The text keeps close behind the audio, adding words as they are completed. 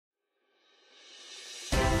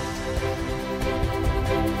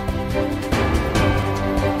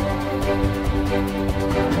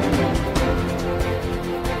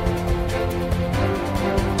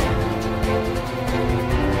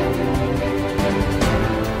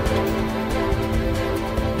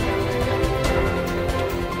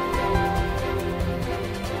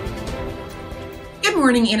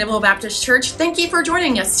morning, Annaville Baptist Church. Thank you for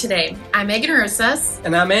joining us today. I'm Megan Rosas.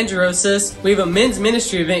 And I'm Megan Rosas. We have a men's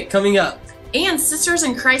ministry event coming up. And Sisters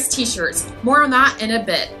in Christ t-shirts. More on that in a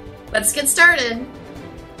bit. Let's get started.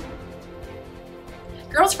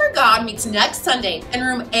 Girls for God meets next Sunday in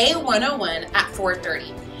room A101 at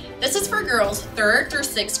 4:30. This is for girls 3rd through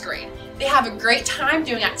 6th grade. They have a great time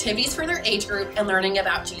doing activities for their age group and learning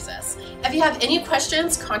about Jesus. If you have any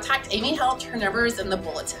questions, contact Amy Helt. Her number is in the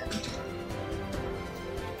bulletin.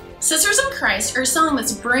 Sisters in Christ are selling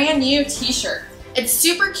this brand new t-shirt. It's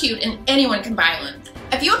super cute and anyone can buy one.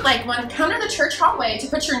 If you would like one, come to the church hallway to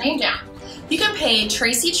put your name down. You can pay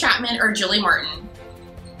Tracy Chapman or Julie Martin.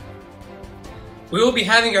 We will be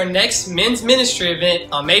having our next men's ministry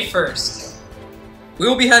event on May 1st. We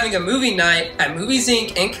will be having a movie night at Movies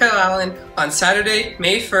Inc. in Calallen on Saturday,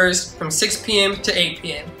 May 1st from 6 p.m. to 8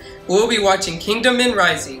 p.m. We will be watching Kingdom Men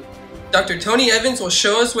Rising. Dr. Tony Evans will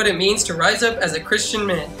show us what it means to rise up as a Christian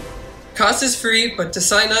man. Cost is free, but to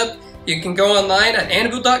sign up, you can go online at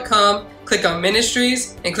annaville.com, click on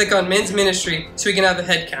Ministries, and click on Men's Ministry so we can have a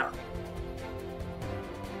head count.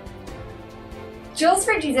 Jewels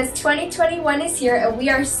for Jesus 2021 is here and we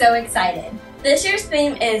are so excited. This year's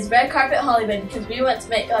theme is Red Carpet Hollywood because we want to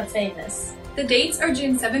make God famous. The dates are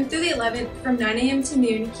June 7th through the 11th from 9 a.m. to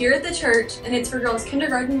noon here at the church, and it's for girls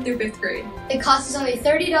kindergarten through 5th grade. It costs only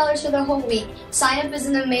 $30 for the whole week. Sign up is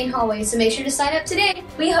in the main hallway, so make sure to sign up today.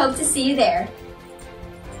 We hope to see you there.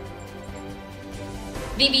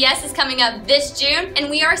 VBS is coming up this June, and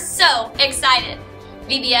we are so excited.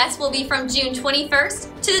 VBS will be from June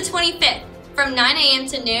 21st to the 25th from 9 a.m.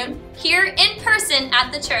 to noon here in person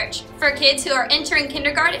at the church for kids who are entering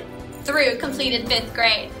kindergarten through completed 5th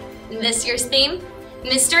grade. This year's theme,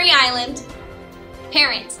 Mystery Island.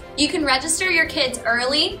 Parents, you can register your kids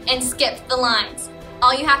early and skip the lines.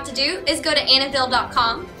 All you have to do is go to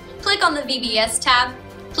annaville.com, click on the VBS tab,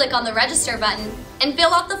 click on the register button, and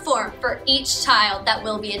fill out the form for each child that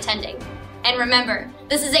will be attending. And remember,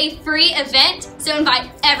 this is a free event, so invite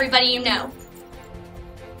everybody you know.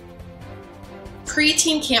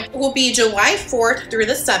 Pre-teen camp will be July 4th through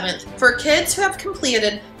the 7th for kids who have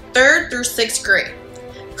completed 3rd through 6th grade.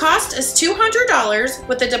 Cost is $200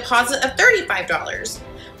 with a deposit of $35.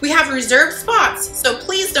 We have reserved spots, so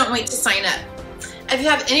please don't wait to sign up. If you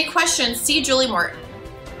have any questions, see Julie Martin.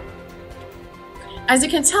 As you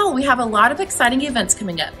can tell, we have a lot of exciting events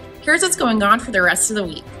coming up. Here's what's going on for the rest of the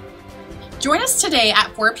week. Join us today at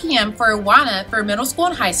 4 p.m. for Awana for middle school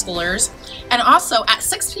and high schoolers, and also at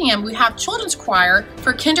 6 p.m. we have children's choir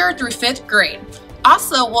for kinder through 5th grade.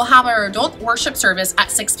 Also, we'll have our adult worship service at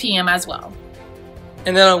 6 p.m. as well.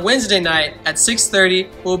 And then on Wednesday night at 6:30,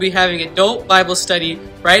 we'll be having adult Bible study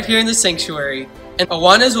right here in the sanctuary. And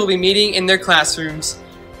Awanas will be meeting in their classrooms.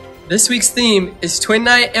 This week's theme is Twin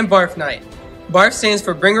Night and Barf Night. Barf stands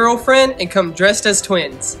for Bring a Real Friend and Come Dressed as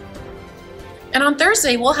Twins. And on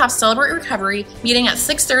Thursday, we'll have Celebrate Recovery meeting at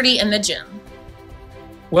 6:30 in the gym.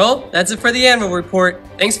 Well, that's it for the Annaville Report.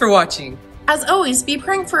 Thanks for watching. As always, be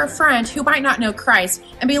praying for a friend who might not know Christ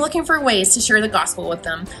and be looking for ways to share the gospel with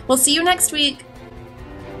them. We'll see you next week.